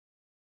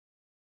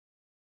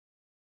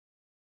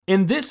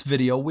In this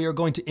video, we are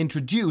going to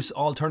introduce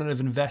alternative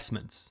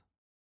investments.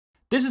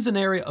 This is an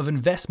area of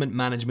investment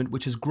management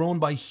which has grown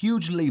by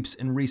huge leaps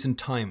in recent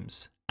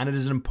times, and it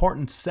is an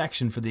important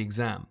section for the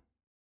exam.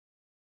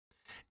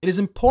 It is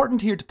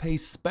important here to pay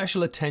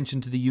special attention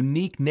to the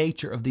unique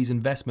nature of these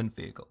investment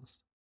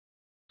vehicles.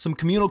 Some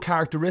communal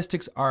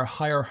characteristics are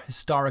higher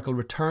historical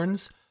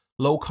returns,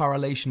 low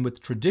correlation with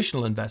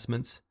traditional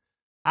investments,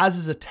 as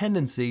is a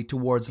tendency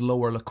towards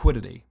lower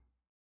liquidity.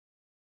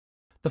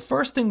 The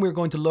first thing we're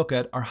going to look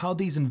at are how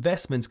these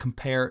investments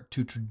compare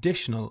to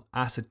traditional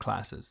asset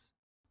classes.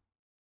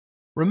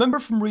 Remember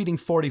from reading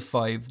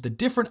 45 the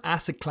different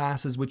asset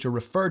classes which are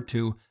referred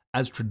to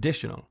as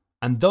traditional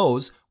and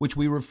those which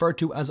we refer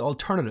to as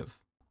alternative.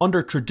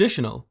 Under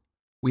traditional,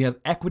 we have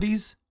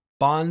equities,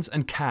 bonds,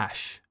 and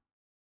cash.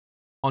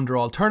 Under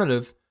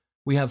alternative,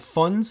 we have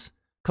funds,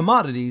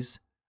 commodities,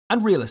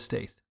 and real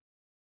estate.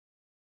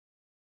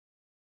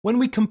 When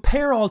we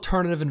compare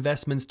alternative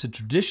investments to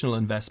traditional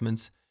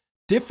investments,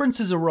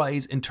 differences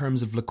arise in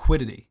terms of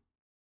liquidity.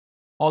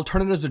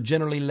 Alternatives are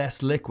generally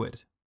less liquid.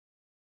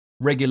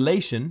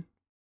 Regulation.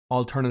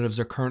 Alternatives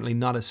are currently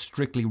not as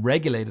strictly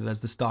regulated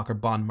as the stock or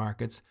bond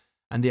markets,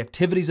 and the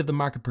activities of the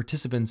market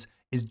participants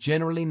is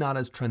generally not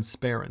as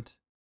transparent.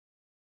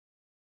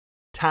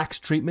 Tax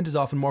treatment is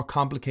often more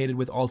complicated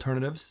with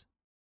alternatives.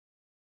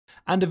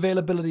 And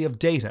availability of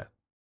data.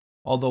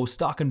 Although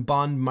stock and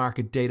bond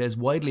market data is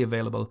widely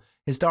available,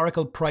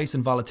 historical price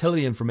and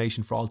volatility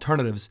information for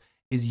alternatives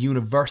is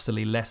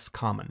universally less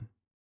common.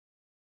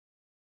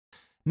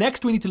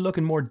 Next, we need to look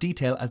in more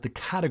detail at the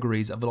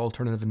categories of an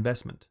alternative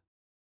investment.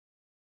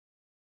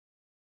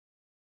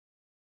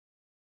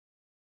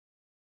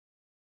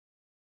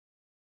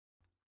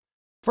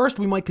 First,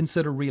 we might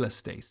consider real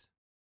estate.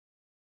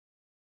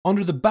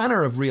 Under the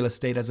banner of real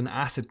estate as an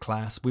asset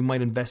class, we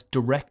might invest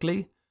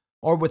directly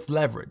or with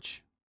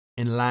leverage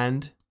in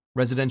land,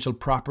 residential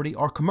property,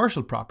 or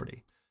commercial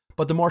property.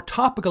 But the more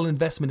topical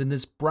investment in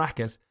this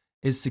bracket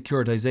is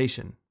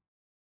securitization.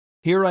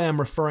 Here I am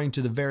referring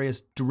to the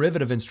various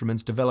derivative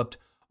instruments developed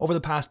over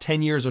the past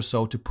 10 years or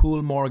so to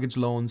pool mortgage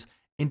loans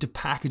into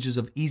packages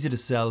of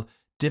easy-to-sell,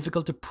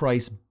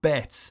 difficult-to-price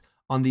bets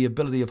on the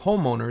ability of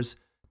homeowners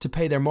to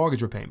pay their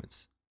mortgage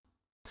repayments.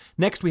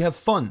 Next, we have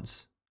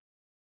funds.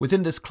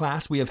 Within this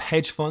class, we have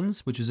hedge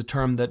funds, which is a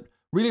term that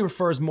really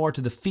refers more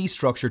to the fee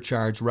structure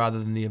charged rather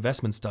than the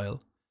investment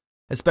style,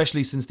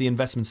 especially since the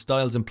investment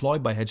styles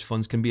employed by hedge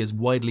funds can be as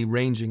widely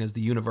ranging as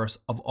the universe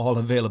of all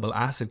available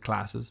asset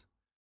classes.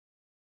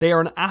 They are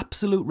an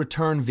absolute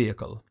return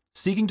vehicle,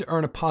 seeking to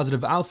earn a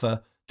positive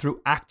alpha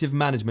through active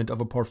management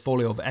of a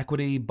portfolio of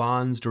equity,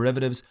 bonds,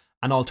 derivatives,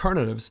 and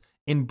alternatives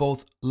in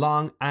both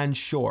long and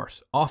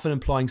short, often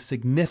employing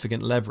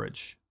significant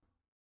leverage.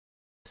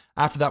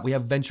 After that, we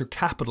have venture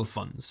capital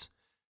funds.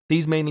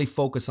 These mainly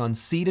focus on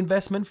seed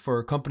investment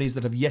for companies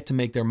that have yet to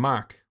make their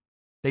mark.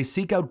 They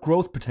seek out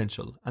growth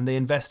potential and they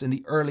invest in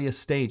the earliest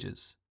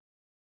stages.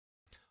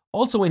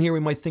 Also in here, we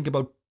might think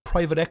about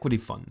private equity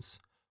funds,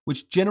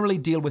 which generally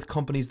deal with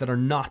companies that are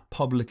not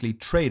publicly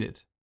traded.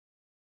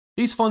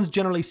 These funds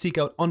generally seek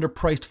out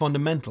underpriced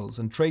fundamentals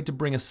and trade to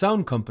bring a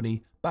sound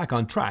company back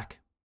on track.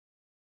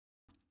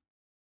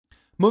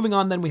 Moving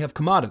on then, we have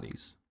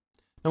commodities.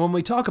 Now when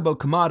we talk about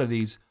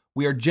commodities,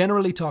 we are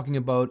generally talking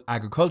about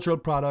agricultural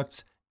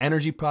products,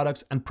 energy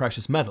products, and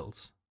precious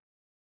metals.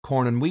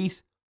 Corn and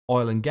wheat,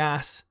 oil and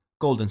gas,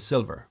 gold and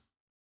silver.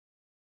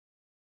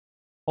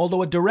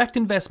 Although a direct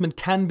investment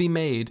can be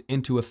made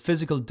into a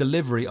physical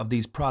delivery of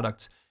these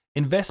products,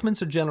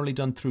 investments are generally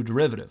done through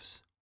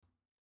derivatives.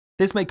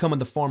 This may come in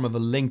the form of a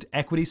linked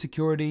equity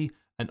security,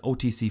 an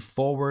OTC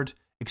forward,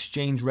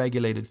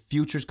 exchange-regulated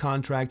futures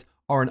contract,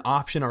 or an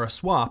option or a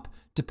swap,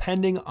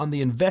 depending on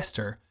the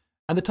investor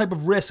and the type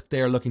of risk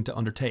they are looking to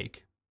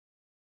undertake.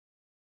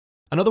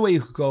 Another way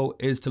you could go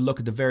is to look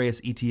at the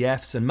various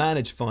ETFs and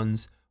managed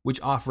funds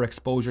which offer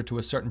exposure to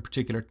a certain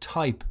particular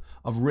type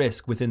of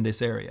risk within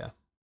this area.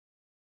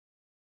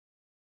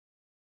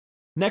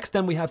 Next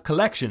then we have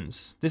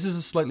collections. This is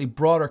a slightly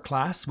broader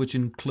class which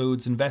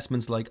includes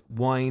investments like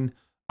wine,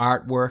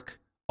 artwork,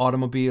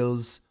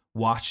 automobiles,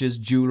 watches,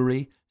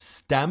 jewelry,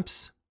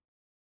 stamps.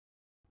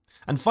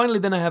 And finally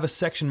then I have a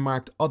section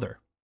marked Other.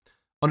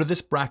 Under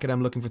this bracket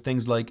I'm looking for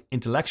things like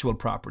intellectual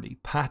property,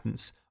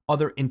 patents,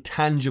 other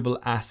intangible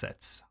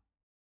assets.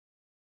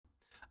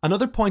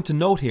 Another point to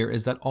note here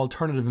is that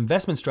alternative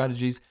investment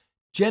strategies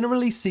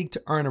generally seek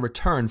to earn a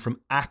return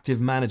from active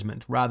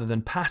management rather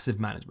than passive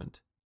management.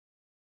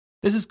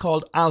 This is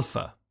called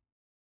alpha.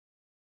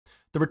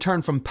 The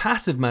return from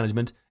passive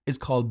management is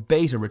called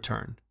beta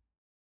return.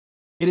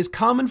 It is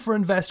common for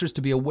investors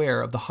to be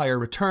aware of the higher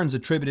returns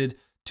attributed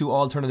to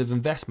alternative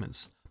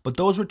investments, but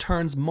those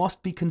returns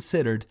must be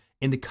considered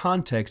in the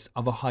context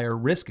of a higher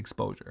risk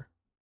exposure.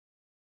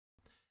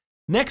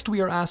 Next,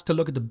 we are asked to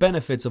look at the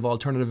benefits of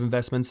alternative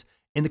investments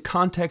in the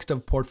context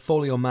of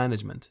portfolio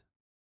management.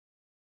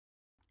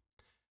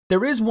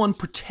 There is one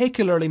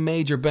particularly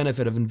major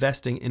benefit of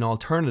investing in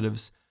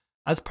alternatives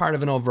as part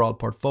of an overall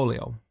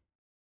portfolio.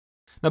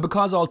 Now,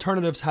 because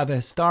alternatives have a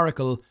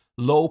historical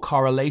low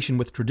correlation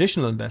with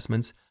traditional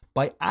investments,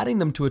 by adding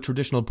them to a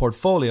traditional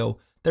portfolio,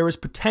 there is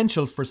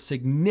potential for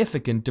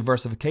significant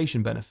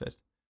diversification benefit.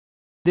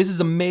 This is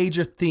a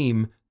major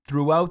theme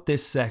throughout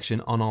this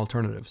section on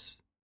alternatives.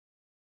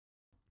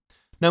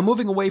 Now,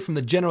 moving away from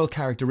the general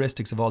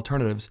characteristics of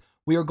alternatives,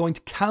 we are going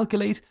to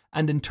calculate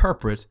and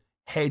interpret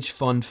hedge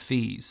fund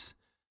fees.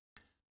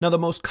 Now, the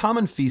most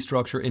common fee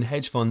structure in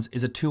hedge funds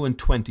is a 2 and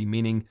 20,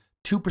 meaning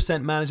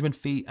 2% management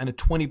fee and a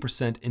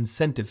 20%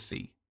 incentive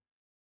fee.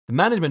 The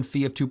management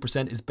fee of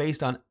 2% is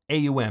based on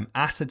AUM,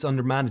 assets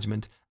under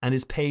management, and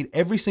is paid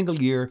every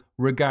single year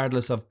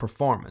regardless of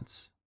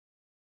performance.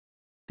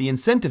 The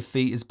incentive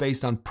fee is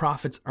based on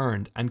profits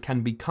earned and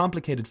can be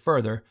complicated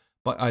further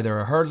by either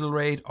a hurdle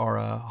rate or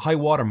a high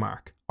water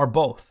mark, or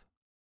both.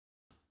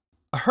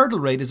 A hurdle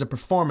rate is a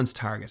performance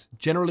target,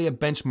 generally a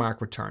benchmark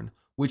return,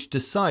 which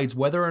decides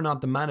whether or not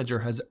the manager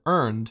has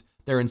earned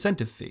their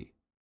incentive fee.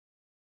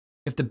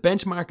 If the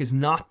benchmark is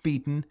not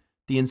beaten,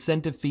 the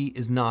incentive fee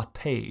is not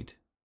paid.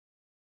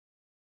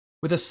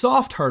 With a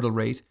soft hurdle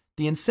rate,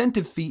 the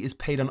incentive fee is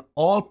paid on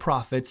all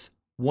profits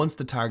once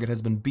the target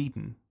has been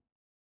beaten.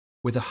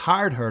 With a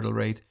hard hurdle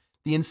rate,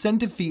 the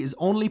incentive fee is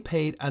only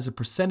paid as a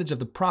percentage of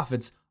the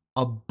profits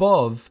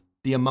above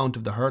the amount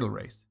of the hurdle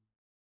rate.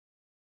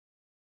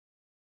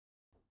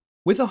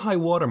 With a high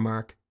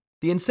watermark,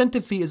 the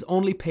incentive fee is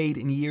only paid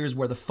in years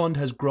where the fund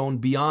has grown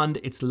beyond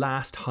its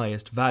last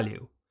highest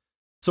value.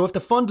 So if the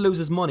fund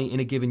loses money in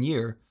a given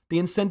year, the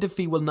incentive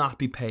fee will not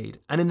be paid,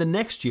 and in the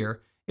next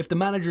year, if the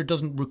manager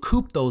doesn't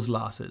recoup those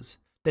losses,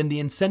 then the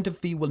incentive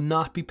fee will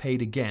not be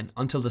paid again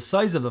until the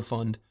size of the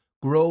fund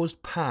grows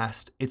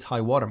past its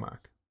high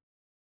watermark.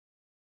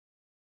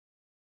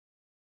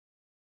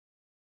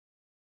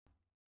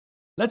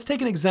 Let's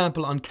take an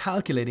example on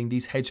calculating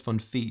these hedge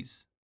fund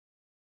fees.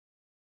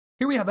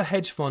 Here we have a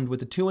hedge fund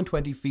with a 2 and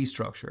 20 fee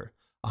structure,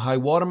 a high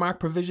watermark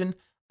provision,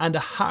 and a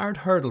hard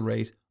hurdle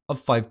rate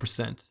of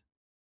 5%.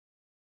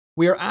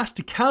 We are asked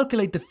to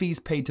calculate the fees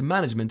paid to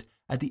management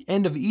at the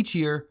end of each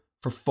year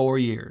for 4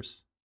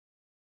 years.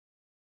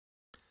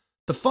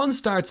 The fund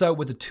starts out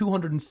with a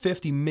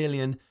 250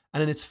 million,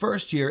 and in its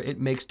first year it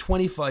makes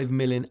 25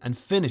 million and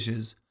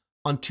finishes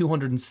on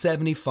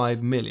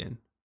 275 million.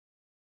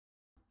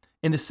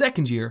 In the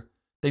second year,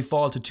 they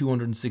fall to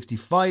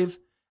 265,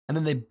 and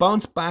then they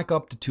bounce back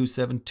up to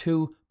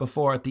 272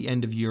 before at the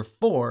end of year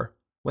 4,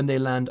 when they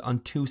land on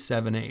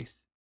 278.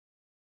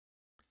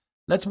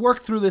 Let's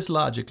work through this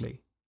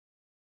logically.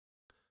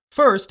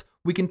 First,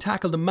 we can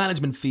tackle the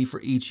management fee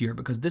for each year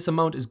because this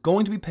amount is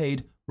going to be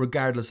paid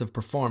regardless of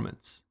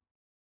performance.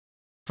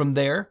 From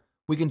there,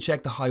 we can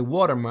check the high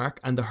watermark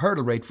and the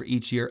hurdle rate for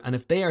each year, and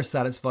if they are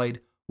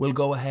satisfied, we'll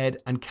go ahead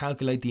and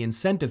calculate the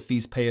incentive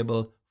fees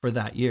payable for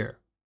that year.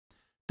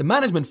 The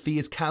management fee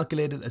is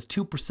calculated as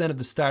 2% of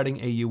the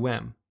starting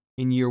AUM.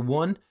 In year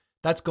 1,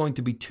 that's going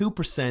to be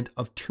 2%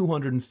 of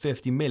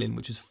 250 million,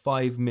 which is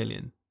 5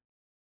 million.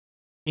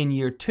 In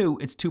year 2,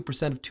 it's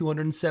 2% of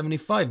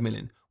 275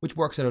 million, which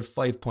works out at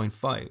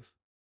 5.5.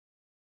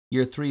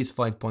 Year 3 is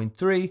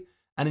 5.3,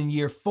 and in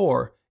year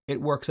 4,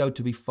 it works out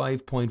to be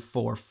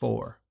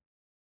 5.44.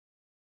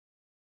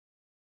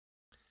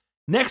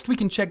 Next, we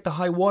can check the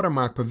high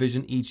watermark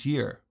provision each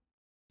year.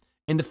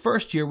 In the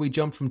first year, we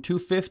jumped from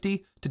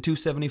 250 to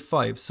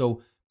 275,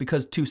 so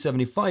because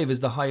 275 is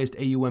the highest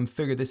AUM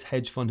figure this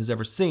hedge fund has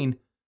ever seen,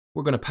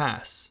 we're going to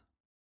pass.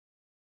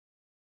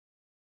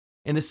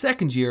 In the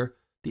second year,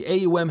 the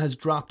AUM has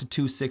dropped to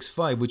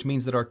 265, which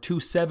means that our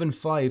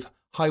 275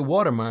 high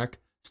watermark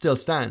still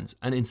stands,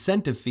 and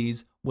incentive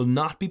fees will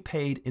not be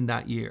paid in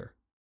that year.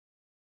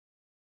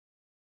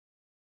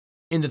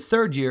 In the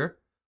third year,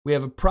 we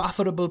have a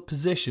profitable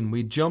position.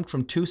 We jumped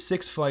from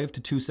 265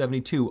 to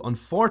 272.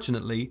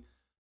 Unfortunately,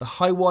 the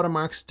high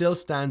watermark still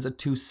stands at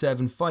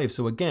 275,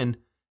 so again,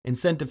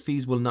 incentive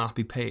fees will not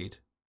be paid.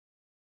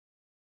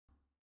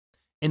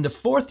 In the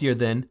fourth year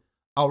then,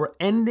 our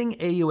ending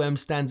AUM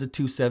stands at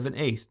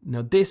 278.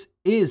 Now this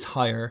is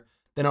higher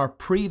than our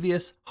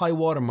previous high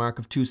watermark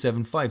of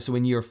 275, so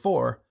in year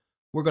 4,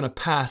 we're going to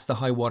pass the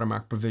high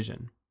watermark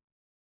provision.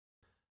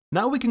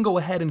 Now we can go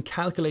ahead and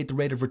calculate the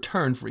rate of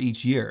return for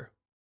each year.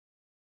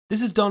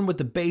 This is done with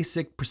the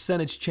basic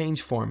percentage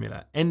change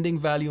formula, ending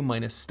value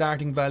minus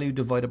starting value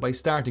divided by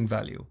starting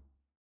value.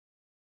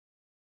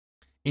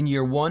 In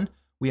year 1,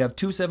 we have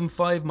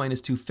 275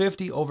 minus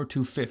 250 over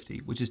 250,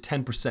 which is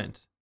 10%.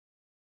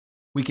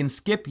 We can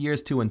skip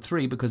years 2 and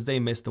 3 because they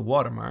missed the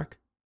watermark.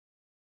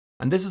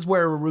 And this is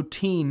where a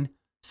routine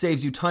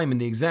saves you time in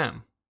the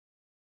exam.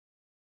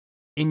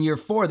 In year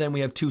 4, then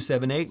we have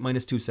 278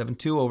 minus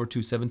 272 over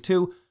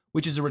 272,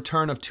 which is a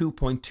return of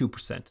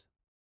 2.2%.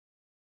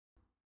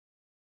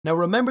 Now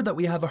remember that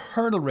we have a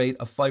hurdle rate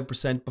of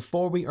 5%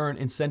 before we earn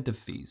incentive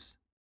fees.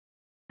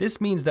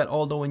 This means that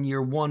although in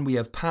year 1 we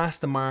have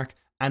passed the mark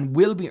and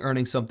will be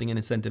earning something in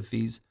incentive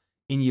fees,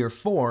 in year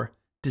 4,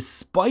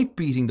 despite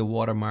beating the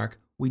watermark,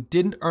 we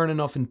didn't earn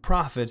enough in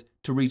profit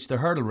to reach the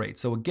hurdle rate.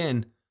 So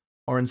again,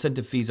 our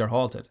incentive fees are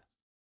halted.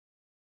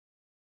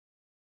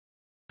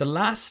 The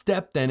last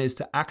step then is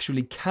to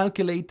actually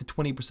calculate the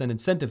 20%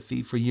 incentive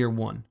fee for year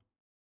 1.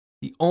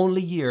 the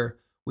only year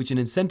which an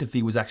incentive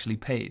fee was actually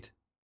paid.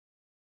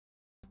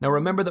 Now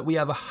remember that we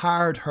have a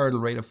hard hurdle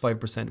rate of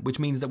 5%, which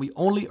means that we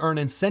only earn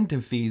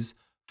incentive fees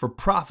for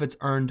profits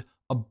earned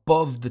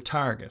above the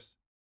target.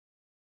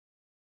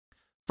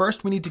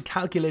 First, we need to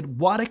calculate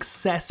what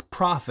excess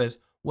profit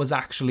was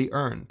actually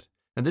earned.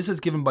 Now this is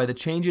given by the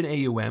change in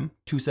AUM,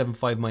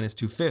 275 minus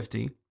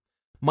 250,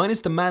 minus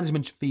the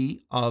management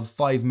fee of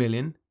 5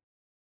 million.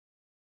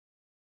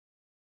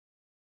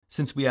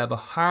 Since we have a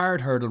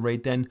hard hurdle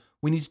rate, then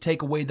we need to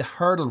take away the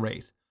hurdle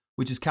rate,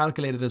 which is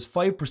calculated as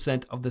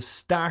 5% of the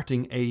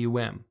starting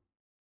AUM.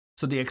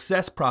 So the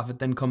excess profit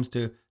then comes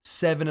to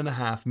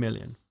 7.5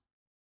 million.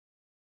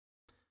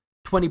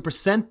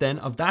 20% then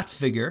of that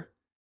figure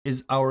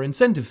is our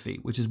incentive fee,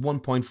 which is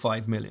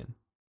 1.5 million.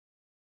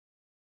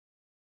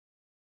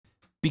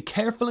 Be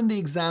careful in the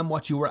exam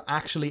what you were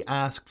actually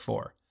asked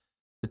for.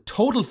 The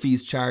total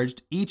fees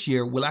charged each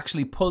year will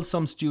actually pull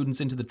some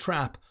students into the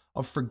trap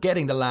of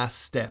forgetting the last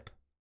step,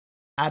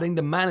 adding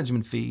the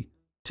management fee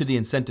to the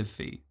incentive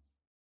fee.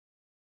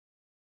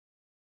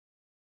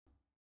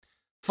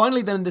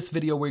 Finally then, in this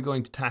video we're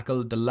going to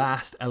tackle the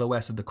last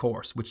LOS of the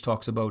course, which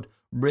talks about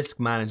risk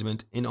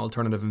management in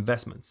alternative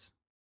investments.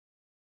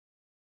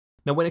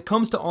 Now when it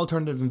comes to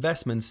alternative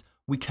investments,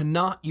 we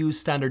cannot use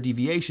standard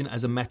deviation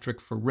as a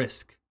metric for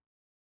risk.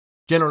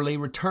 Generally,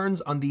 returns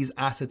on these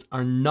assets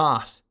are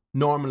not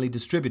normally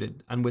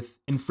distributed, and with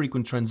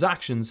infrequent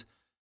transactions,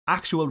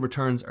 actual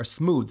returns are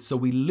smooth, so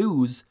we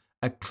lose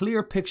a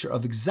clear picture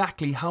of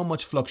exactly how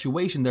much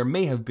fluctuation there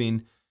may have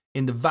been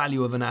in the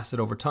value of an asset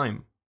over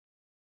time.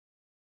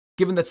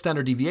 Given that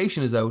standard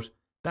deviation is out,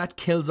 that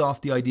kills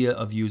off the idea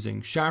of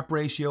using Sharpe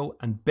ratio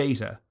and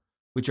beta,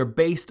 which are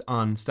based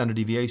on standard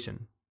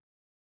deviation.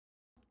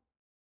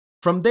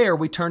 From there,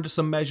 we turn to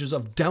some measures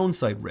of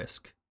downside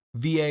risk.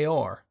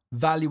 VAR,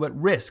 value at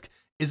risk,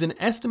 is an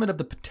estimate of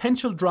the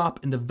potential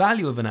drop in the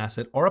value of an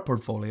asset or a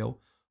portfolio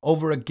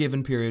over a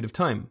given period of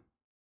time.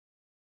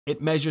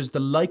 It measures the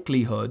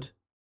likelihood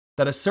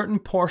that a certain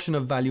portion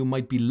of value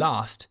might be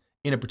lost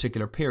in a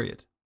particular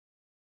period.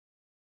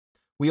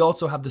 We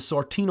also have the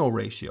Sortino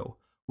ratio,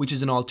 which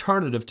is an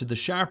alternative to the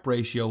Sharpe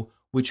ratio,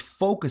 which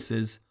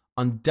focuses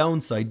on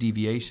downside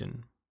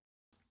deviation.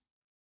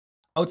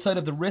 Outside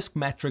of the risk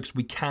metrics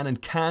we can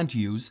and can't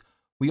use,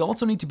 we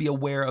also need to be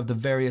aware of the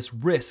various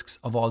risks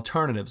of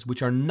alternatives,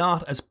 which are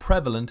not as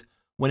prevalent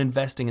when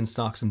investing in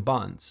stocks and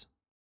bonds.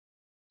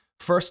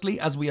 Firstly,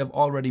 as we have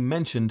already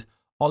mentioned,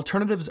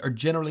 alternatives are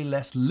generally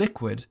less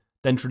liquid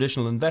than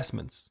traditional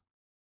investments.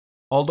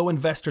 Although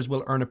investors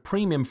will earn a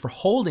premium for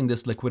holding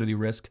this liquidity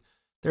risk,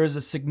 there is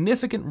a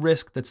significant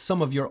risk that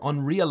some of your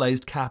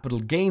unrealized capital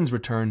gains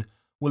return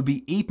will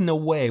be eaten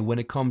away when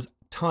it comes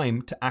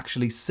time to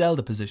actually sell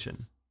the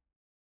position.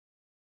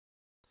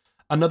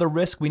 Another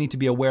risk we need to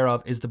be aware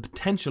of is the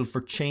potential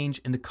for change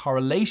in the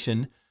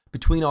correlation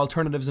between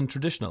alternatives and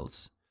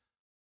traditionals.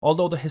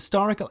 Although the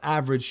historical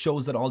average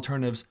shows that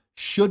alternatives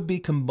should be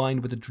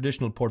combined with a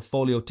traditional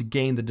portfolio to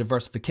gain the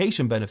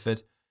diversification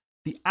benefit,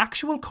 the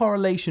actual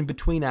correlation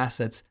between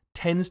assets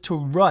tends to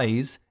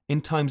rise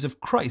in times of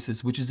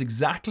crisis, which is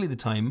exactly the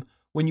time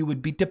when you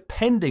would be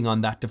depending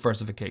on that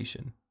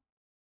diversification.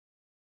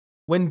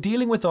 When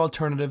dealing with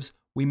alternatives,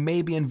 we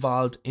may be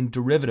involved in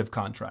derivative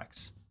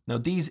contracts. Now,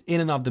 these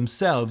in and of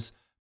themselves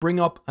bring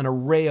up an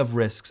array of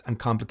risks and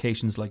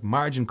complications like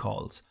margin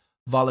calls,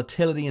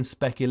 volatility and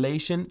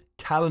speculation,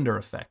 calendar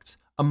effects,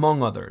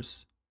 among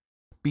others.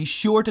 Be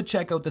sure to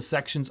check out the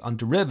sections on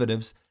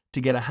derivatives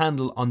to get a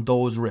handle on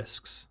those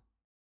risks.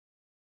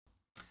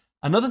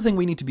 Another thing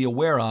we need to be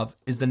aware of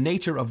is the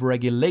nature of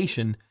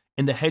regulation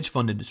in the hedge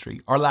fund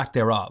industry, or lack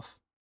thereof.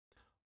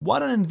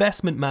 What an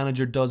investment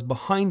manager does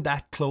behind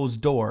that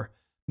closed door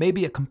may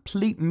be a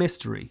complete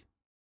mystery,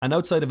 and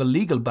outside of a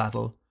legal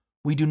battle,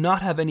 we do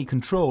not have any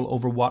control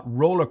over what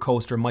roller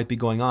coaster might be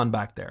going on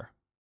back there.